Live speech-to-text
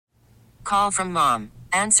call from mom.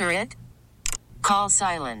 Answer it. Call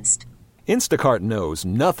silenced. Instacart knows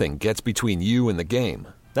nothing gets between you and the game.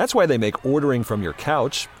 That's why they make ordering from your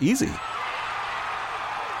couch easy.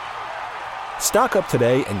 Stock up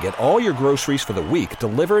today and get all your groceries for the week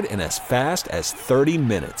delivered in as fast as 30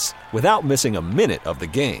 minutes without missing a minute of the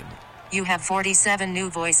game. You have 47 new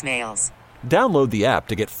voicemails. Download the app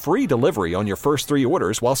to get free delivery on your first 3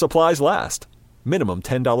 orders while supplies last. Minimum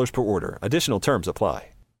 $10 per order. Additional terms apply.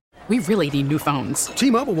 We really need new phones.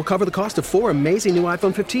 T-Mobile will cover the cost of 4 amazing new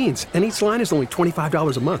iPhone 15s, and each line is only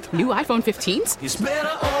 $25 a month. New iPhone 15s? It's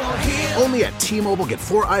better over here. Only at T-Mobile, get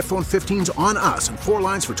 4 iPhone 15s on us and 4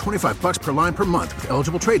 lines for $25 per line per month with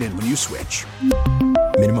eligible trade-in when you switch.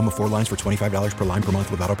 Minimum of 4 lines for $25 per line per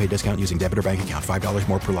month with autopay discount using debit or bank account. $5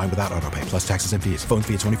 more per line without autopay, plus taxes and fees. Phone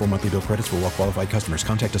fee at 24 monthly bill credits for well-qualified customers.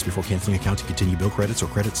 Contact us before canceling account to continue bill credits or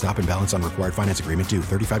credit stop and balance on required finance agreement due.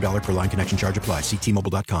 $35 per line connection charge applies. See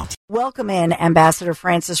T-Mobile.com. Welcome in, Ambassador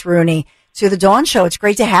Francis Rooney, to the Dawn Show. It's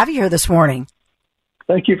great to have you here this morning.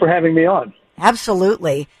 Thank you for having me on.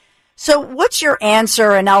 Absolutely. So what's your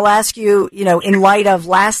answer? And I'll ask you, in light of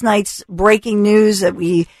last night's breaking news that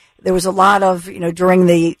there was a lot of, during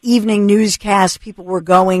the evening newscast, people were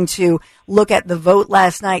going to look at the vote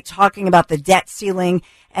last night, talking about the debt ceiling.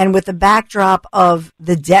 And with the backdrop of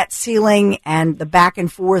the debt ceiling and the back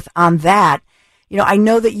and forth on that, I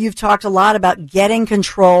know that you've talked a lot about getting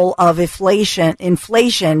control of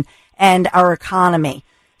inflation and our economy.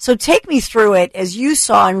 So take me through it as you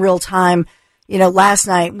saw in real time, last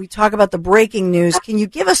night. We talk about the breaking news. Can you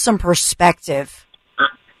give us some perspective?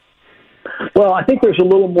 Well, I think there's a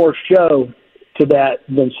little more show to that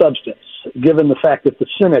than substance, given the fact that the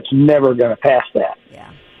Senate's never going to pass that.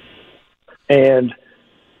 Yeah. And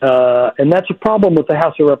that's a problem with the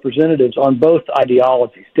House of Representatives on both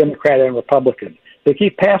ideologies, Democrat and Republican. They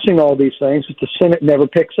keep passing all these things that the Senate never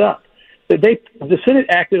picks up. The Senate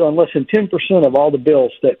acted on less than 10% of all the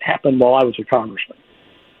bills that happened while I was a congressman.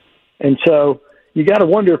 And so you got to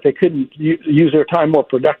wonder if they couldn't use their time more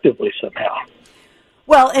productively somehow.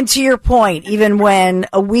 Well, and to your point, even when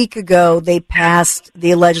a week ago they passed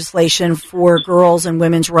the legislation for girls' and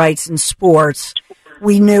women's rights in sports,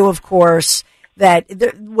 we knew, of course, that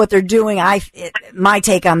what they're doing, my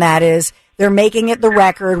take on that is they're making it the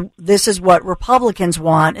record. This is what Republicans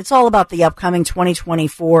want. It's all about the upcoming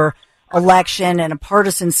 2024 election and a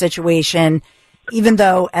partisan situation, even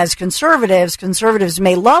though as conservatives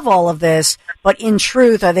may love all of this, but in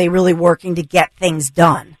truth, are they really working to get things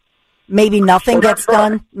done? Maybe nothing gets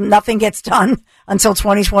done until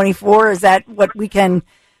 2024. Is that what we can,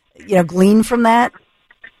 glean from that?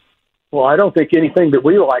 Well, I don't think anything that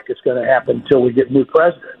we like is going to happen until we get a new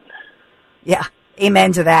president. Yeah,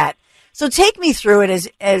 amen to that. So take me through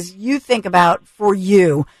it as you think about, for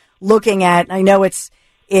you, looking at, I know it's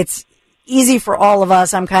easy for all of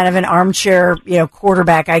us. I'm kind of an armchair,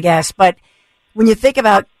 quarterback, I guess. But when you think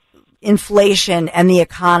about inflation and the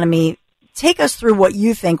economy, take us through what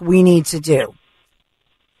you think we need to do.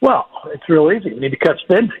 Well, it's real easy. We need to cut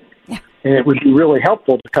spending. Yeah. And it would be really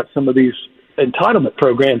helpful to cut some of these entitlement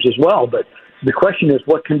programs as well. But the question is,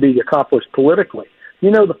 what can be accomplished politically?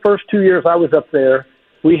 The first 2 years I was up there,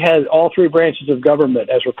 we had all 3 branches of government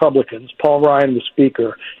as Republicans. Paul Ryan was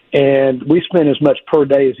Speaker, and we spent as much per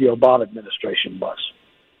day as the Obama administration was.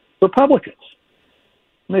 Republicans.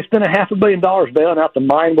 And they spent $500 million bailing out the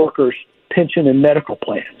mine workers' pension and medical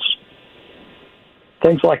plans.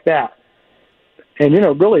 Things like that. And,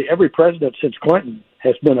 really every president since Clinton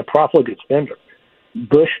has been a profligate spender.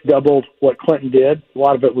 Bush doubled what Clinton did. A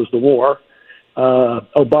lot of it was the war.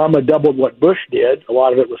 Obama doubled what Bush did. A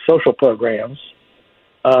lot of it was social programs.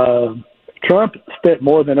 Trump spent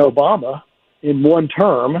more than Obama in one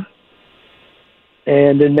term.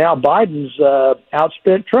 And then now Biden's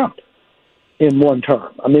outspent Trump in one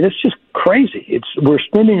term. I mean, it's just crazy. We're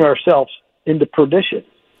spending ourselves into perdition.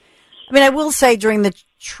 I will say during the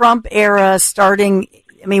Trump era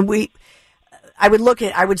I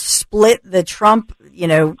would split the Trump,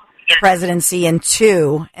 presidency in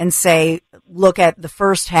two and say, look at the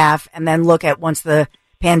first half and then look at once the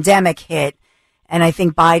pandemic hit. And I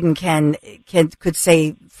think Biden could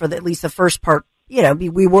say for at least the first part,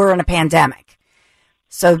 we were in a pandemic.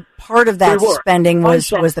 So part of that spending was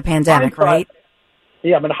the pandemic, right?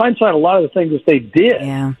 Yeah, but in hindsight, a lot of the things that they did,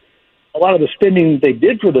 a lot of the spending they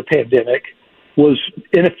did for the pandemic was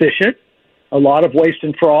inefficient, a lot of waste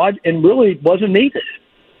and fraud, and really wasn't needed.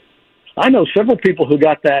 I know several people who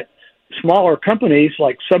got that, smaller companies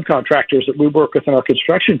like subcontractors that we work with in our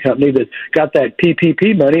construction company that got that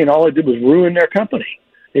PPP money, and all they did was ruin their company.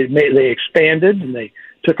 They expanded, and they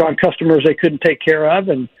took on customers they couldn't take care of,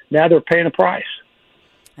 and now they're paying a price.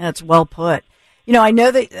 That's well put. I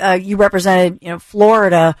know that you represented,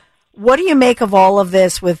 Florida. What do you make of all of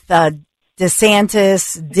this with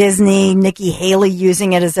DeSantis, Disney, Nikki Haley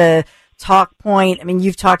using it as a talk point? I mean,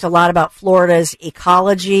 you've talked a lot about Florida's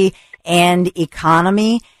ecology and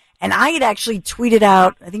economy. And I had actually tweeted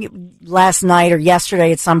out, I think last night or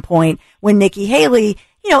yesterday at some point, when Nikki Haley,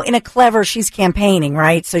 she's campaigning,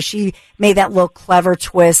 right? So she made that little clever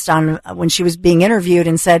twist on when she was being interviewed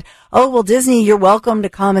and said, "Oh, well, Disney, you're welcome to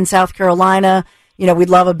come in South Carolina. We'd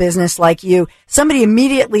love a business like you." Somebody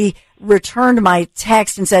immediately returned my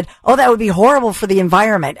text and said, "Oh, that would be horrible for the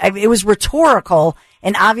environment." It was rhetorical,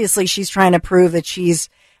 and obviously she's trying to prove that she's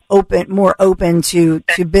more open to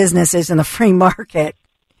businesses in the free market.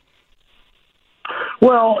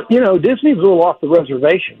 Well, Disney was a little off the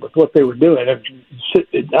reservation with what they were doing.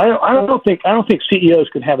 I don't think CEOs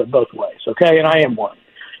can have it both ways. Okay, and I am one.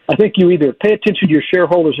 I think you either pay attention to your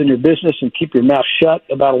shareholders in your business and keep your mouth shut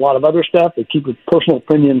about a lot of other stuff, and keep your personal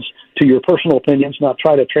opinions to your personal opinions, not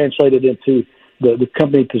try to translate it into the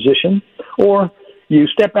company position, or you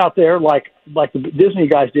step out there like the Disney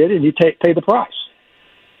guys did, and you pay the price.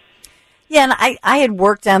 Yeah, and I had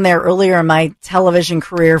worked down there earlier in my television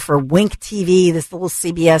career for Wink TV, this little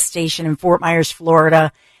CBS station in Fort Myers,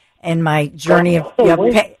 Florida, and my journey of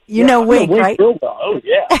Wink, right? Oh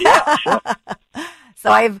yeah, sure.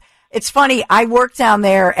 So it's funny, I worked down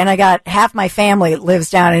there, and I got half my family lives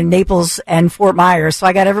down in Naples and Fort Myers, so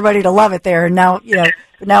I got everybody to love it there. And now,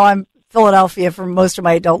 now I'm Philadelphia for most of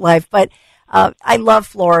my adult life, but I love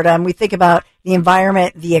Florida, and we think about the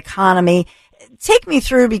environment, the economy. Take me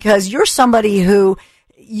through, because you're somebody who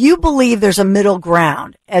you believe there's a middle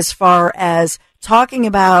ground as far as talking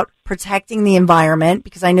about protecting the environment,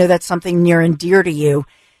 because I know that's something near and dear to you.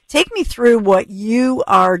 Take me through what you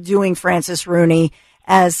are doing, Francis Rooney,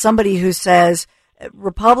 as somebody who says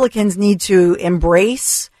Republicans need to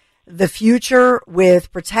embrace the future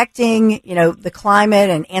with protecting, the climate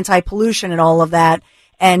and anti-pollution and all of that,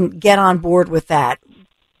 and get on board with that.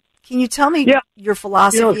 Can you tell me your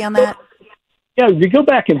philosophy on that? Yeah, if you go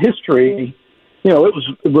back in history, it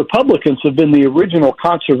was Republicans have been the original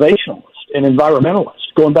conservationists and environmentalists,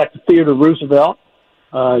 going back to Theodore Roosevelt,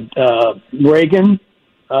 Reagan,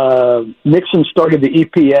 Nixon started the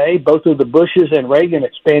EPA. Both of the Bushes and Reagan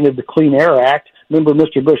expanded the Clean Air Act. Remember,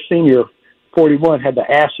 Mr. Bush Sr., 41, had the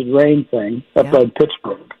acid rain thing up in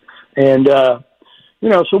Pittsburgh. And,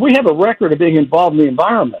 so we have a record of being involved in the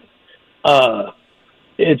environment.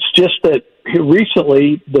 It's just that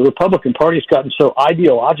recently the Republican Party has gotten so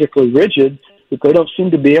ideologically rigid that they don't seem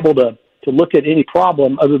to be able to look at any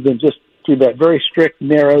problem other than just through that very strict,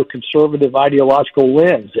 narrow, conservative ideological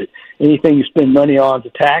lens that anything you spend money on is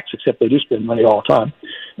a tax, except they do spend money all the time.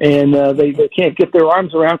 And they can't get their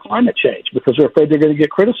arms around climate change because they're afraid they're going to get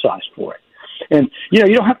criticized for it. And, you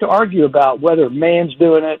don't have to argue about whether man's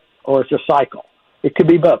doing it or it's a cycle. It could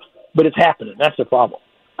be both, but it's happening. That's the problem.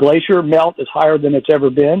 Glacier melt is higher than it's ever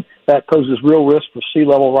been. That poses real risk for sea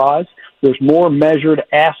level rise. There's more measured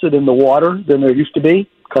acid in the water than there used to be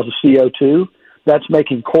because of CO2. That's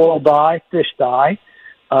making coral die, fish die.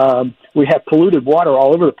 We have polluted water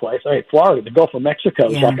all over the place. Florida, the Gulf of Mexico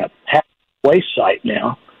is like a half waste site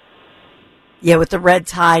now. Yeah, with the red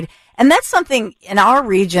tide. And that's something in our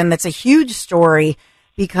region that's a huge story,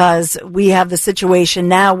 because we have the situation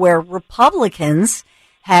now where Republicans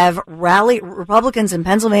have rallied, Republicans in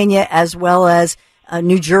Pennsylvania as well as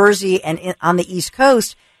New Jersey and on the East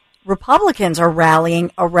Coast, Republicans are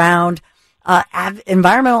rallying around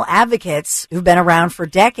environmental advocates who've been around for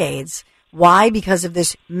decades. Why? Because of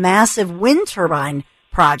this massive wind turbine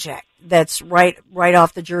project that's right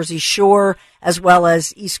off the Jersey Shore, as well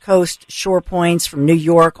as East Coast shore points from New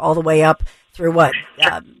York all the way up through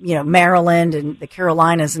Maryland and the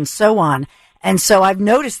Carolinas and so on. And so I've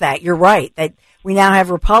noticed that you're right, that we now have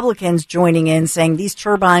Republicans joining in saying these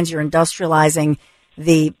turbines, you're industrializing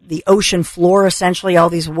the ocean floor, essentially, all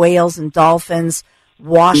these whales and dolphins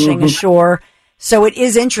washing ashore. So it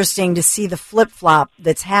is interesting to see the flip-flop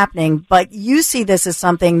that's happening, but you see this as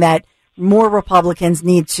something that more Republicans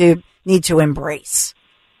need to embrace.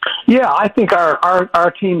 Yeah, I think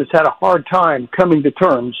our team has had a hard time coming to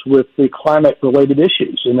terms with the climate-related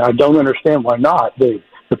issues, and I don't understand why not. The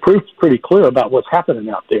proof's pretty clear about what's happening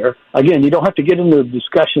out there. Again, you don't have to get into the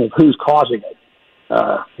discussion of who's causing it,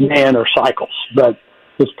 man or cycles, but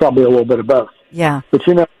it's probably a little bit of both. Yeah. But,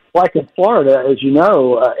 like in Florida, as you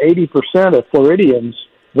know, 80% of Floridians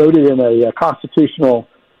voted in a constitutional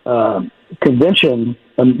convention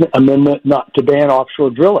amendment not to ban offshore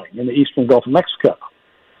drilling in the eastern Gulf of Mexico.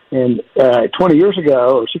 And 20 years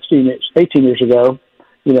ago, or 18 years ago,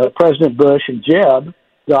 President Bush and Jeb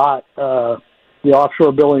got the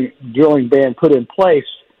offshore drilling ban put in place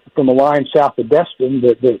from a line south of Destin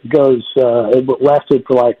that goes, it lasted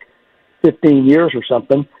for like 15 years or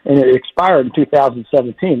something, and it expired in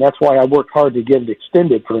 2017. That's why I worked hard to get it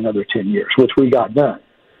extended for another 10 years, which we got done.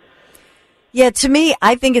 Yeah, to me,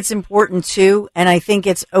 I think it's important too, and I think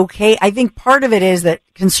it's okay. I think part of it is that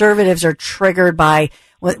conservatives are triggered by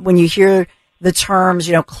when you hear the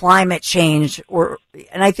terms, climate change,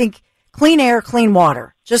 and I think clean air, clean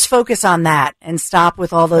water. Just focus on that and stop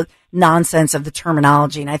with all the nonsense of the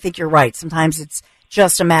terminology. And I think you're right. Sometimes it's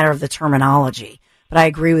just a matter of the terminology. But I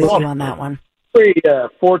agree with you on that one. Every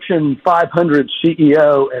Fortune 500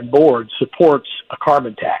 CEO and board supports a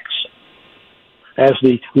carbon tax as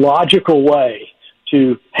the logical way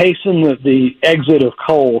to hasten the exit of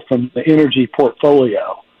coal from the energy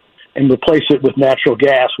portfolio and replace it with natural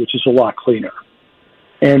gas, which is a lot cleaner.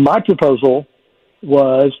 And my proposal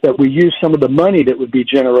was that we use some of the money that would be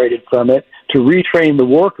generated from it to retrain the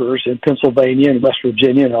workers in Pennsylvania and West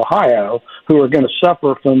Virginia and Ohio who are going to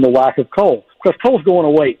suffer from the lack of coal. Because coal's going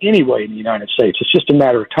away anyway in the United States. It's just a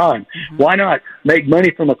matter of time. Mm-hmm. Why not make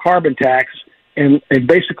money from a carbon tax and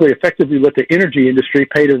basically effectively let the energy industry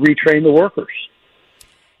pay to retrain the workers?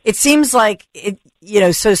 It seems like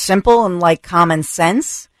so simple and like common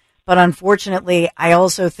sense, but unfortunately, I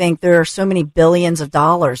also think there are so many billions of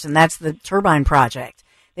dollars, and that's the turbine project.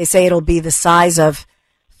 They say it'll be the size of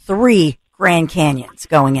 3 Grand Canyons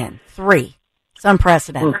going in. 3. It's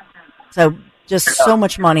unprecedented. So just so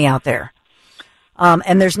much money out there,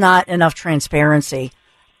 and there's not enough transparency.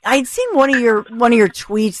 I'd seen one of your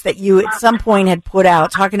tweets that you at some point had put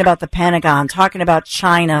out talking about the Pentagon, talking about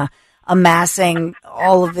China amassing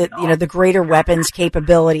all of the greater weapons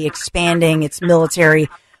capability, expanding its military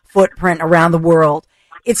footprint around the world.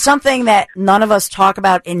 It's something that none of us talk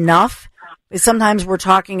about enough. Sometimes we're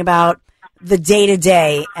talking about the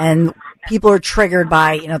day-to-day, and people are triggered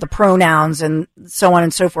by the pronouns and so on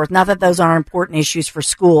and so forth. Not that those aren't important issues for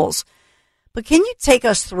schools. But can you take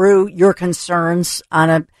us through your concerns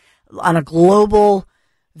on a global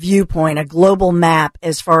viewpoint, a global map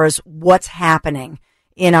as far as what's happening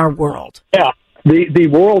in our world? Yeah, the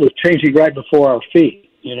world is changing right before our feet.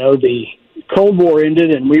 The Cold War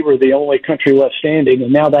ended and we were the only country left standing,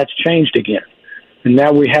 and now that's changed again. And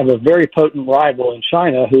now we have a very potent rival in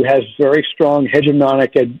China who has very strong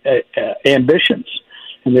hegemonic ambitions.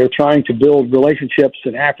 And they're trying to build relationships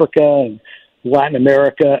in Africa and Latin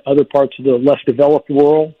America, other parts of the less developed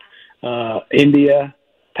world, India,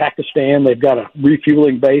 Pakistan. They've got a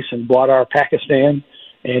refueling base in Gwadar, Pakistan,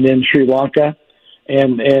 and in Sri Lanka.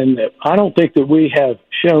 And I don't think that we have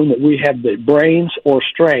shown that we have the brains or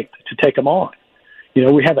strength to take them on.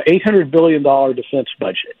 We have an $800 billion defense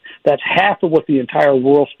budget. That's half of what the entire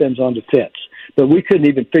world spends on defense. But we couldn't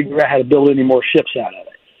even figure out how to build any more ships out of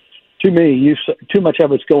it. Too much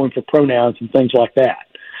of it's going for pronouns and things like that.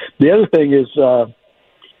 The other thing is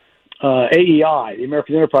AEI, the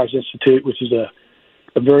American Enterprise Institute, which is a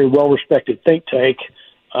very well-respected think tank,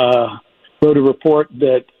 wrote a report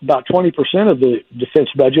that about 20% of the defense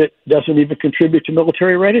budget doesn't even contribute to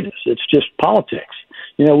military readiness. It's just politics.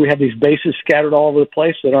 We have these bases scattered all over the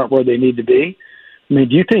place that aren't where they need to be. I mean,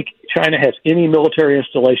 do you think China has any military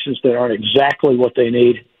installations that aren't exactly what they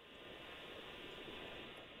need?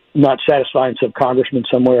 Not satisfying some congressman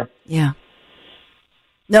somewhere? Yeah.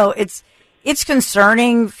 No, it's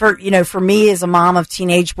concerning for me as a mom of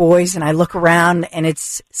teenage boys, and I look around and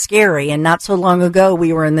it's scary. And not so long ago,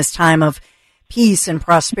 we were in this time of peace and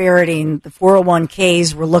prosperity, and the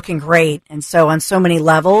 401ks were looking great. And so on so many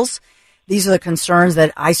levels, these are the concerns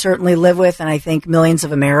that I certainly live with, and I think millions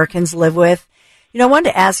of Americans live with. I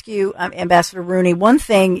wanted to ask you, Ambassador Rooney, one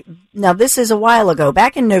thing. Now, this is a while ago,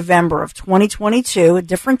 back in November of 2022, a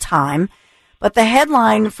different time. But the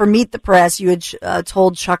headline for Meet the Press, you had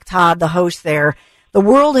told Chuck Todd, the host there, the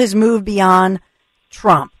world has moved beyond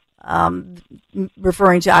Trump,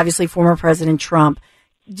 referring to, obviously, former President Trump.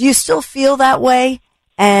 Do you still feel that way?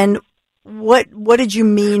 And what did you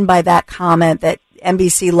mean by that comment that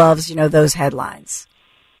NBC loves, those headlines?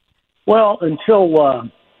 Well,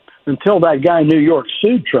 until that guy in New York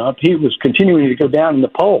sued Trump, he was continuing to go down in the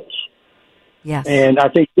polls. Yes. And I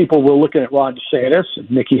think people were looking at Ron DeSantis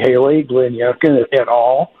and Nikki Haley, Glenn Youngkin et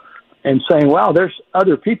al., and saying, wow, there's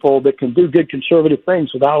other people that can do good conservative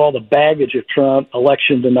things without all the baggage of Trump,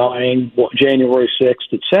 election denying, January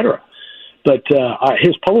 6th, et cetera. But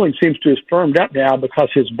his polling seems to have firmed up now because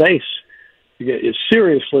his base is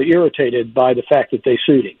seriously irritated by the fact that they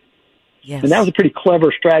sued him. Yes. And that was a pretty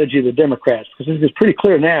clever strategy of the Democrats, because it's pretty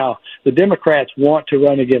clear now the Democrats want to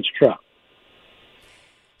run against Trump.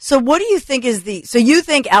 So what do you think so you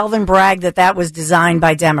think Alvin Bragg that was designed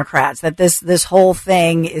by Democrats, that this whole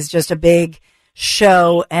thing is just a big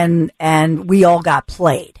show and we all got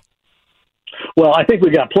played? Well, I think we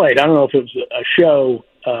got played. I don't know if it was a show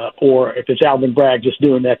or if it's Alvin Bragg just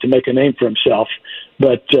doing that to make a name for himself,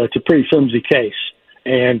 but it's a pretty flimsy case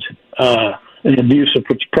and an abuse of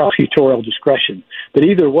prosecutorial discretion. But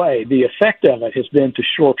either way, the effect of it has been to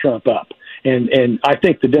shore Trump up. And I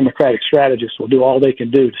think the Democratic strategists will do all they can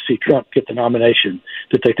do to see Trump get the nomination,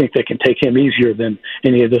 that they think they can take him easier than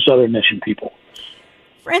any of those other mentioned people.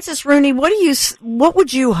 Francis Rooney, what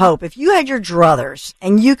would you hope if you had your druthers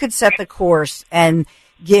and you could set the course and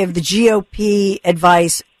give the GOP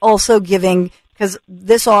advice, also giving, because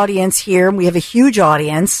this audience here, we have a huge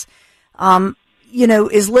audience,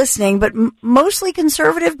 is listening, but mostly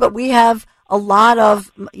conservative, but we have a lot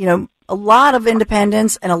of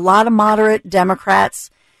independents and a lot of moderate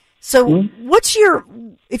Democrats. So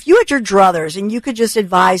if you had your druthers and you could just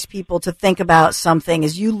advise people to think about something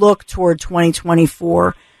as you look toward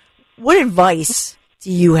 2024, what advice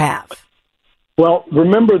do you have? Well,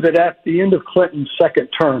 remember that at the end of Clinton's second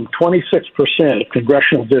term, 26% of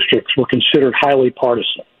congressional districts were considered highly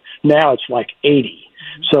partisan. Now it's like 80%.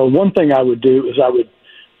 So one thing I would do is I would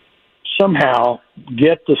somehow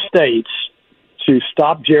get the states to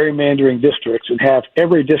stop gerrymandering districts and have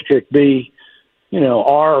every district be,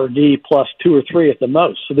 R or D plus 2 or 3 at the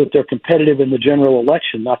most, so that they're competitive in the general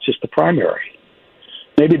election, not just the primary.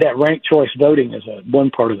 Maybe that ranked choice voting is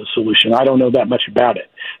one part of the solution. I don't know that much about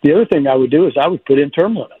it. The other thing I would do is I would put in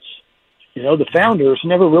term limits. The founders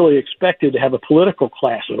never really expected to have a political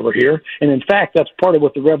class over here, and in fact, that's part of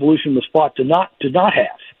what the revolution was fought to not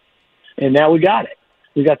have. And now we got it.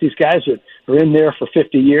 We got these guys that are in there for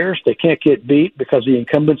 50 years. They can't get beat because the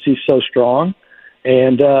incumbency is so strong.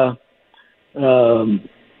 And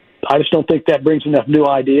I just don't think that brings enough new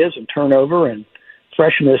ideas and turnover and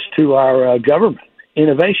freshness to our government,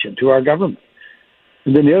 innovation to our government.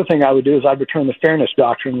 And then the other thing I would do is I'd return the fairness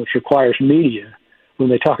doctrine, which requires media, when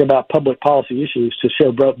they talk about public policy issues, to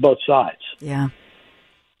show both sides. Yeah,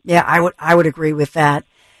 I would agree with that.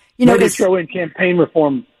 Maybe throw in campaign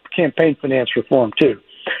finance reform too.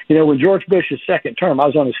 When George Bush's second term, I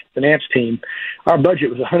was on his finance team. Our budget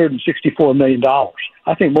was $164 million.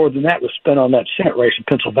 I think more than that was spent on that Senate race in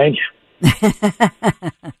Pennsylvania.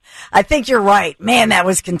 I think you're right. Man, that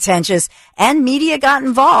was contentious. And media got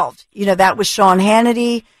involved. That was Sean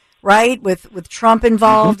Hannity, right, with Trump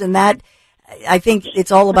involved. Mm-hmm. And that, I think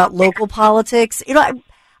it's all about local politics.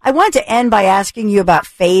 I wanted to end by asking you about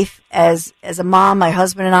faith. As a mom, my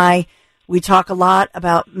husband and I, we talk a lot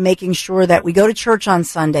about making sure that we go to church on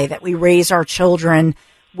Sunday, that we raise our children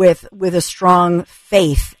with a strong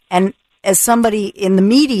faith. And as somebody in the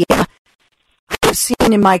media, I've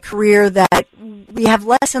seen in my career that we have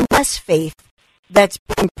less and less faith that's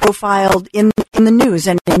being profiled in the news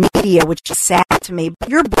and in media, which is sad to me. But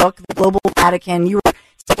your book, The Global Vatican, you were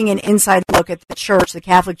taking an inside look at the church, the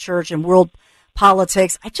Catholic Church, and world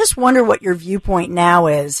politics. I just wonder what your viewpoint now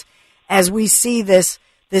is as we see this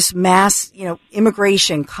mass,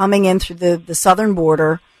 immigration coming in through the southern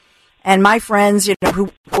border. And my friends, who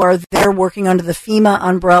are there working under the FEMA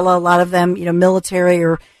umbrella, a lot of them, military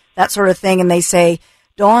or that sort of thing. And they say,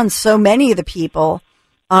 Dawn, so many of the people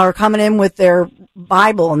are coming in with their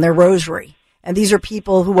Bible and their rosary. And these are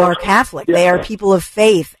people who are Catholic. They are people of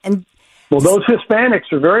faith. And those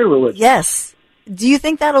Hispanics are very religious. Yes. Do you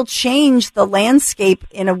think that'll change the landscape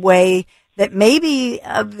in a way that maybe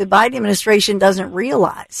the Biden administration doesn't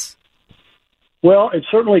realize? Well, it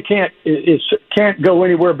certainly can't. It can't go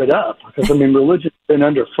anywhere but up, because religion's been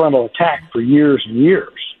under frontal attack for years and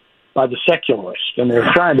years by the secularists, and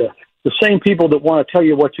they're trying to. The same people that want to tell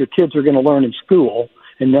you what your kids are going to learn in school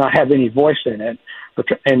and not have any voice in it,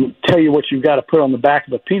 and tell you what you've got to put on the back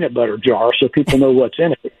of a peanut butter jar so people know what's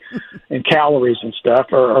in it, and calories and stuff,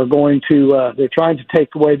 are going to. They're trying to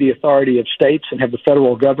take away the authority of states and have the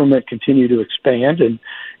federal government continue to expand,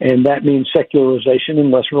 and that means secularization and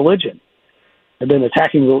less religion. And then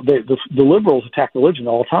attacking the liberals attack religion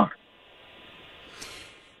all the time.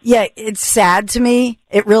 Yeah, it's sad to me.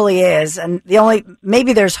 It really is. And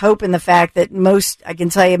maybe there's hope in the fact that most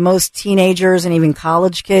teenagers and even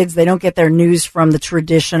college kids, they don't get their news from the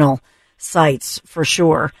traditional sites for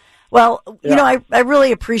sure. Well, yeah. I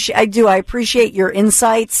really appreciate your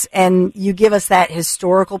insights, and you give us that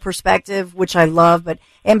historical perspective, which I love. But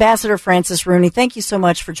Ambassador Francis Rooney, thank you so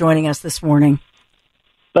much for joining us this morning.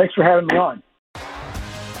 Thanks for having me on.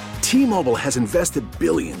 T-Mobile has invested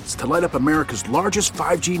billions to light up America's largest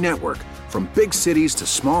 5G network, from big cities to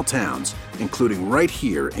small towns, including right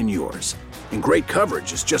here in yours. And great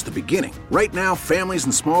coverage is just the beginning. Right now, families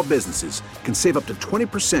and small businesses can save up to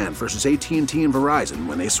 20% versus AT&T and Verizon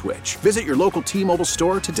when they switch. Visit your local T-Mobile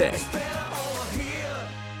store today.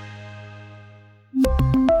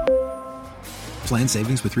 Plan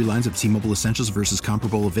savings with 3 lines of T-Mobile Essentials versus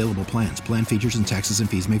comparable available plans. Plan features and taxes and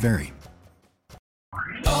fees may vary.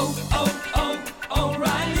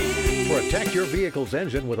 Protect your vehicle's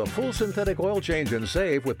engine with a full synthetic oil change and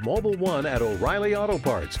save with Mobile One at O'Reilly Auto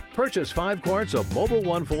Parts. Purchase 5 quarts of Mobile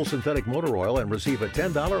One full synthetic motor oil and receive a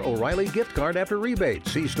 $10 O'Reilly gift card after rebate.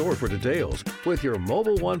 See store for details. With your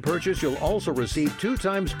Mobile One purchase, you'll also receive 2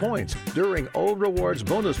 times points during O Rewards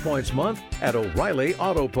Bonus Points Month at O'Reilly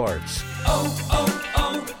Auto Parts.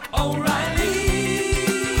 O'Reilly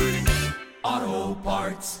Auto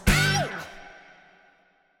Parts.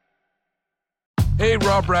 Hey,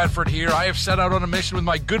 Rob Bradford here. I have set out on a mission with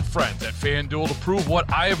my good friends at FanDuel to prove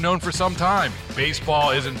what I have known for some time.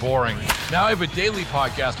 Baseball isn't boring. Now I have a daily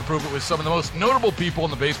podcast to prove it with some of the most notable people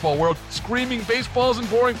in the baseball world, screaming baseball isn't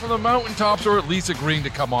boring from the mountaintops, or at least agreeing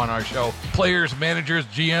to come on our show. Players, managers,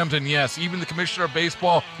 GMs, and yes, even the commissioner of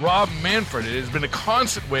baseball, Rob Manfred. It has been a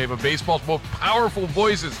constant wave of baseball's most powerful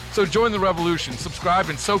voices. So join the revolution. Subscribe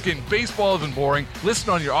and soak in Baseball Isn't Boring.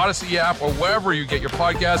 Listen on your Audacy app or wherever you get your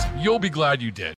podcasts. You'll be glad you did.